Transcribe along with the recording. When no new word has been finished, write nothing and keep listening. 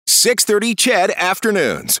6:30 CHED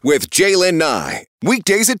Afternoons with Jaylen Nye.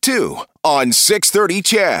 Weekdays at 2 on 6:30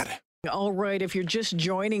 CHED. All right, if you're just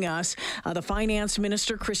joining us, the Finance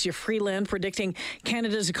Minister, Chrystia Freeland, predicting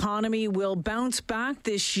Canada's economy will bounce back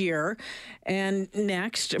this year and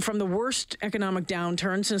next from the worst economic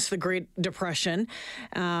downturn since the Great Depression.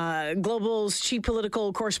 Global's chief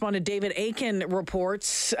political correspondent David Akin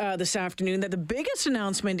reports this afternoon that the biggest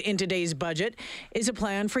announcement in today's budget is a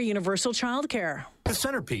plan for universal childcare. The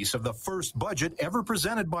centerpiece of the first budget ever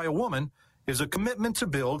presented by a woman is a commitment to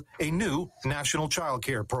build a new national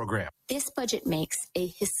childcare program. This budget makes a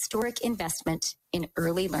historic investment in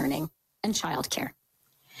early learning and childcare.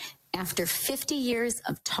 After 50 years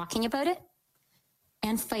of talking about it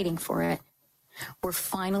and fighting for it, we're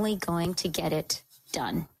finally going to get it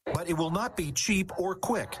done. But it will not be cheap or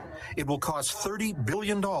quick. It will cost $30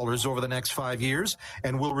 billion over the next 5 years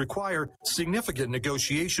and will require significant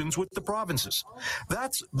negotiations with the provinces.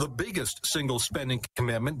 That's the biggest single spending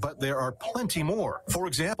commitment, but there are plenty more. For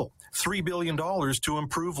example, $3 billion to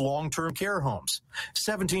improve long-term care homes,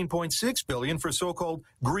 $17.6 billion for so-called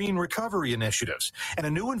green recovery initiatives, and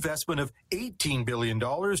a new investment of $18 billion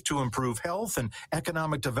to improve health and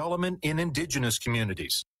economic development in Indigenous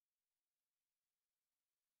communities.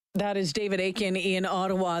 That is David Akin in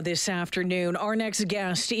Ottawa this afternoon. Our next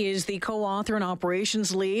guest is the co-author and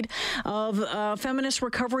operations lead of Feminist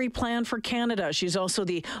Recovery Plan for Canada. She's also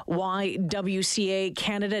the YWCA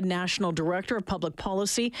Canada National Director of Public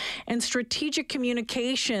Policy and Strategic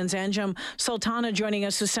Communications. Anjum Sultana joining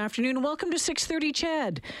us this afternoon. Welcome to 6:30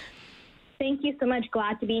 CHED. Thank you so much.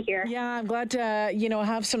 Glad to be here. Yeah, I'm glad to,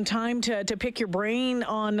 have some time to pick your brain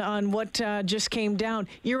on what just came down.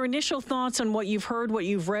 Your initial thoughts on what you've heard, what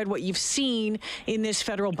you've read, what you've seen in this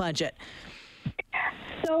federal budget.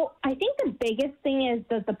 So I think the biggest thing is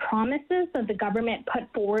that the promises that the government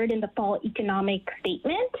put forward in the fall economic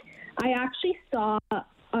statement, I actually saw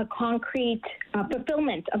a concrete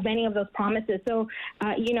fulfillment of many of those promises. So,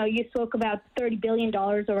 you spoke about $30 billion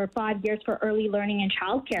over 5 years for early learning and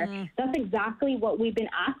childcare. That's exactly what we've been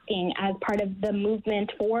asking as part of the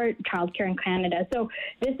movement for childcare in Canada. So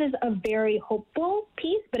this is a very hopeful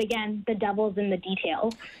piece, but again, the devil's in the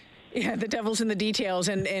details. Yeah, the devil's in the details.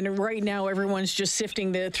 And right now, everyone's just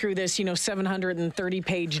sifting through this,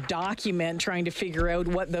 730-page document, trying to figure out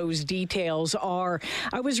what those details are.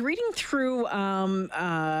 I was reading through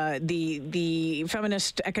the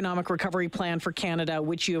Feminist Economic Recovery Plan for Canada,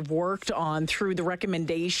 which you have worked on through the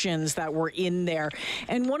recommendations that were in there.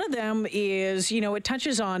 And one of them is, it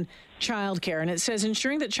touches on childcare, and it says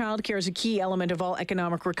ensuring that childcare is a key element of all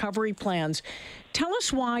economic recovery plans. Tell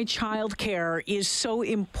us why childcare is so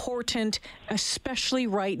important, especially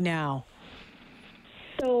right now.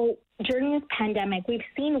 So during this pandemic, we've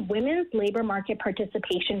seen women's labor market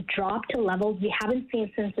participation drop to levels we haven't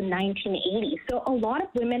seen since the 1980s. So a lot of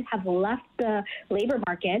women have left the labor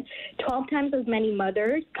market, 12 times as many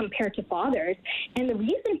mothers compared to fathers. And the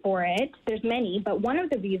reason for it, there's many, but one of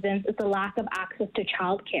the reasons is the lack of access to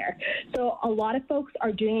childcare. So a lot of folks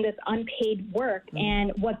are doing this unpaid work,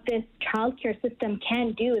 and what this childcare system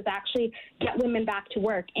can do is actually get women back to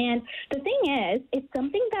work. And the thing is, it's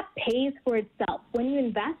something that pays for itself. When you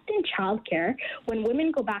invest in childcare, when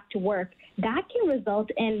women go back to work, that can result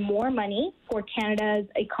in more money for Canada's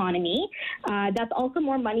economy. That's also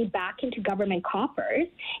more money back into government coffers.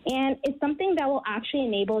 And it's something that will actually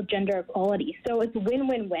enable gender equality. So it's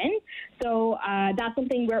win-win-win. So that's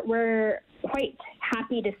something we're quite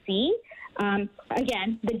happy to see.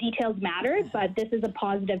 Again, the details matter, but this is a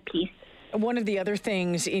positive piece. One of the other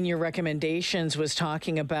things in your recommendations was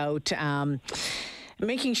talking about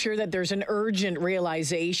making sure that there's an urgent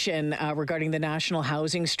realization regarding the national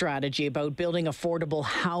housing strategy about building affordable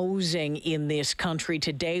housing in this country.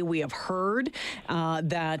 Today, we have heard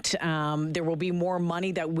that there will be more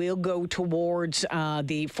money that will go towards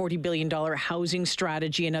the $40 billion housing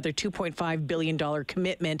strategy, another $2.5 billion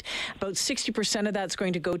commitment. About 60% of that's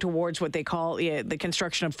going to go towards what they call the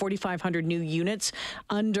construction of 4,500 new units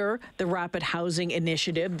under the Rapid Housing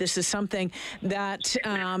Initiative. This is something that,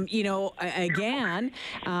 again,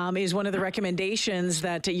 is one of the recommendations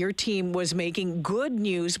that your team was making. Good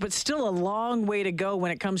news, but still a long way to go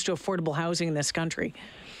when it comes to affordable housing in this country.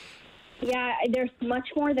 Yeah, there's much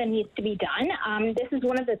more that needs to be done. This is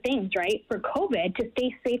one of the things, right? For COVID, to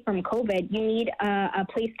stay safe from COVID, you need a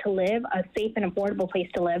place to live, a safe and affordable place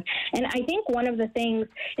to live. And I think one of the things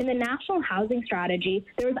in the National Housing Strategy,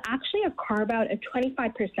 there was actually a carve-out of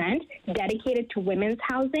 25% dedicated to women's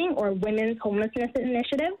housing or women's homelessness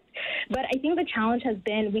initiatives. But I think the challenge has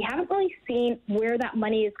been we haven't really seen where that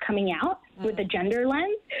money is coming out with a gender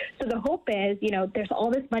lens. So the hope is, there's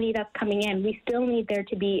all this money that's coming in. We still need there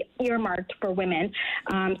to be earmarked for women.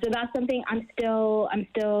 So that's something I'm still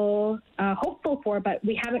hopeful for, but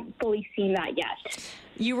we haven't fully seen that yet.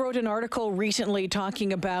 You wrote an article recently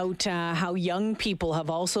talking about how young people have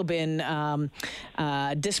also been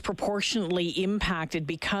disproportionately impacted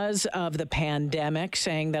because of the pandemic,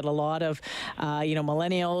 saying that a lot of,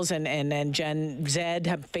 millennials and Gen Z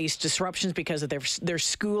have faced disruptions because of their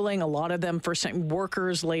schooling. A lot of them, first-time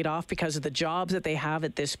workers, laid off because of the jobs that they have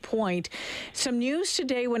at this point. Some news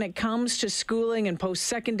today when it comes to schooling and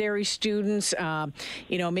post-secondary students,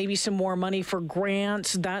 maybe some more money for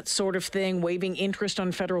grants, that sort of thing, waiving interest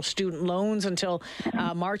on federal student loans until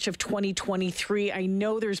March of 2023. I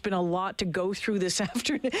know there's been a lot to go through this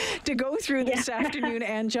afternoon,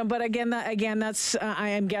 Anja. But again, that's I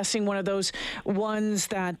am guessing one of those ones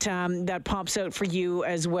that pops out for you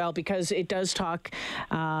as well, because it does talk.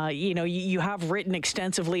 You have written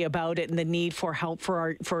extensively about it and the need for help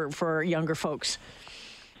for younger folks.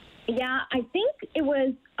 Yeah, I think it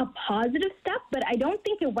was a positive step, but I don't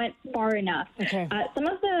think it went far enough. Okay. Some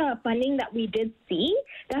of the funding that we did see,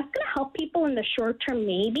 that's going to help people in the short term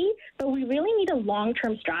maybe, but we really need a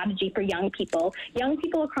long-term strategy for young people. Young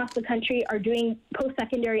people across the country are doing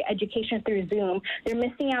post-secondary education through Zoom. They're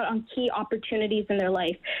missing out on key opportunities in their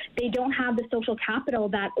life. They don't have the social capital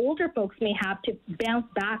that older folks may have to bounce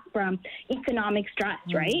back from economic stress,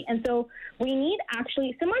 right? And so we need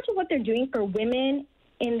actually, similar to what they're doing for women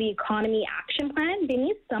in the economy action plan, they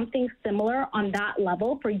need something similar on that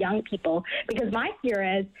level for young people. Because my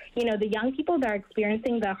fear is, the young people that are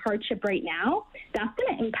experiencing the hardship right now, that's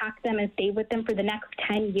going to impact them and stay with them for the next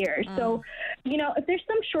 10 years. So, if there's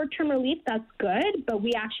some short-term relief, that's good, but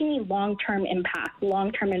we actually need long-term impact,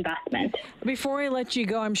 long-term investment. Before I let you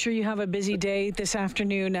go, I'm sure you have a busy day this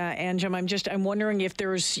afternoon, Anjum. I'm wondering if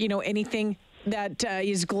there's, anything that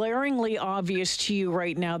is glaringly obvious to you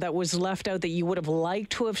right now that was left out that you would have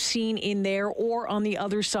liked to have seen in there, or on the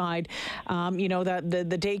other side, that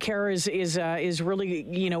the daycare is really,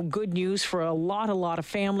 good news for a lot of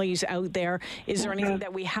families out there. Is there anything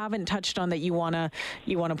that we haven't touched on that you wanna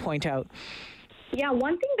point out? Yeah,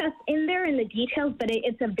 one thing that's in there in the details, but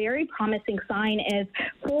it's a very promising sign, is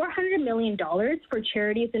 $400 million for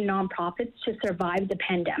charities and nonprofits to survive the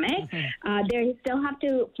pandemic. They still have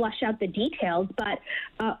to flush out the details, but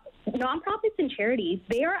nonprofits and charities,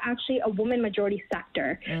 they are actually a woman majority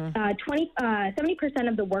sector. 70%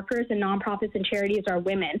 of the workers in nonprofits and charities are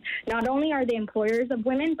women. Not only are they employers of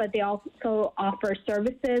women, but they also offer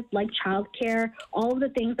services like childcare, all of the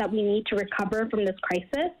things that we need to recover from this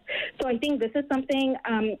crisis. So I think this is something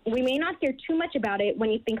we may not hear too much about it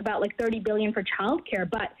when you think about like $30 billion for childcare,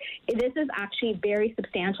 but this is actually very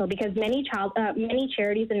substantial, because many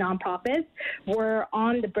charities and nonprofits were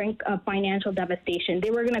on the brink of financial devastation.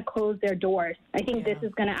 They were going to close their doors. I think this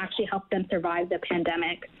is going to actually help them survive the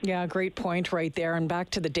pandemic. Yeah, great point right there. And back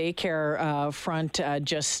to the daycare front,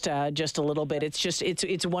 just a little bit.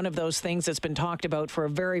 It's one of those things that's been talked about for a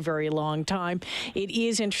very, very long time. It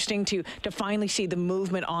is interesting to finally see the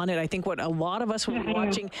movement on it. I think what a lot of us were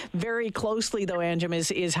watching very closely, though, Anjum,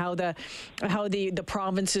 is how the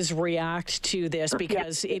provinces react to this,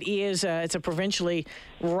 because it's a provincially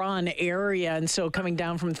run area, and so coming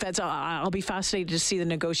down from the feds, I'll be fascinated to see the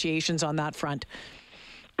negotiations on that front.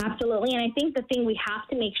 Absolutely. And I think the thing we have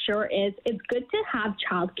to make sure is it's good to have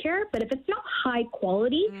childcare, but if it's not high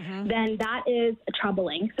quality, then that is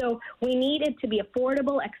troubling. So we need it to be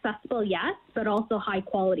affordable, accessible, yes, but also high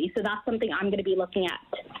quality. So that's something I'm going to be looking at.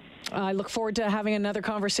 I look forward to having another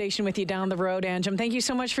conversation with you down the road, Anjum. Thank you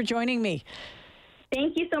so much for joining me.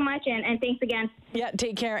 Thank you so much, and thanks again. Yeah,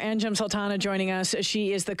 take care. Anjum Sultana joining us.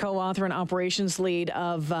 She is the co-author and operations lead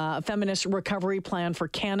of Feminist Recovery Plan for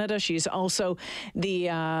Canada. She's also the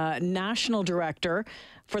national director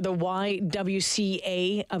for the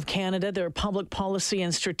YWCA of Canada, their public policy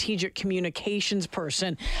and strategic communications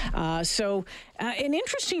person. So an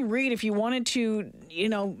interesting read if you wanted to,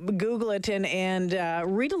 Google it and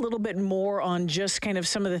read a little bit more on just kind of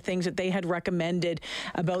some of the things that they had recommended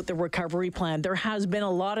about the recovery plan. There has been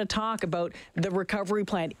a lot of talk about the recovery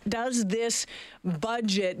plan. Does this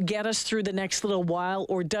budget get us through the next little while,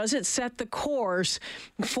 or does it set the course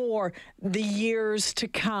for the years to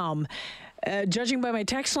come? Judging by my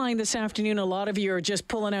text line this afternoon, a lot of you are just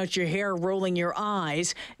pulling out your hair, rolling your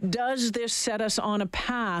eyes. Does this set us on a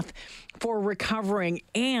path for recovering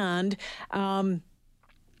and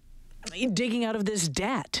digging out of this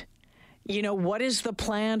debt? what is the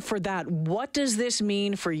plan for that? What does this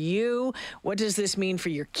mean for you? What does this mean for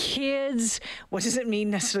your kids? What does it mean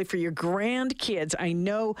necessarily for your grandkids? I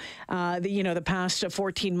know the past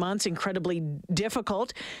 14 months, incredibly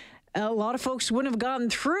difficult. A lot of folks wouldn't have gotten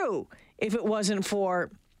through if it wasn't for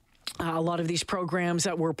a lot of these programs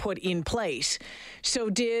that were put in place. So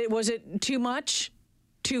was it too much?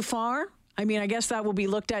 Too far? I mean, I guess that will be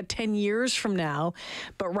looked at 10 years from now.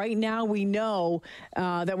 But right now we know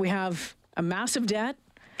that we have a massive debt.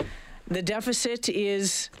 The deficit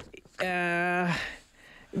is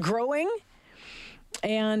growing.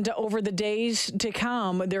 And over the days to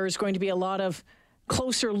come, there is going to be a lot of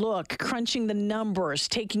closer look, crunching the numbers,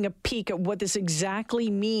 taking a peek at what this exactly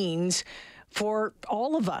means for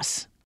all of us.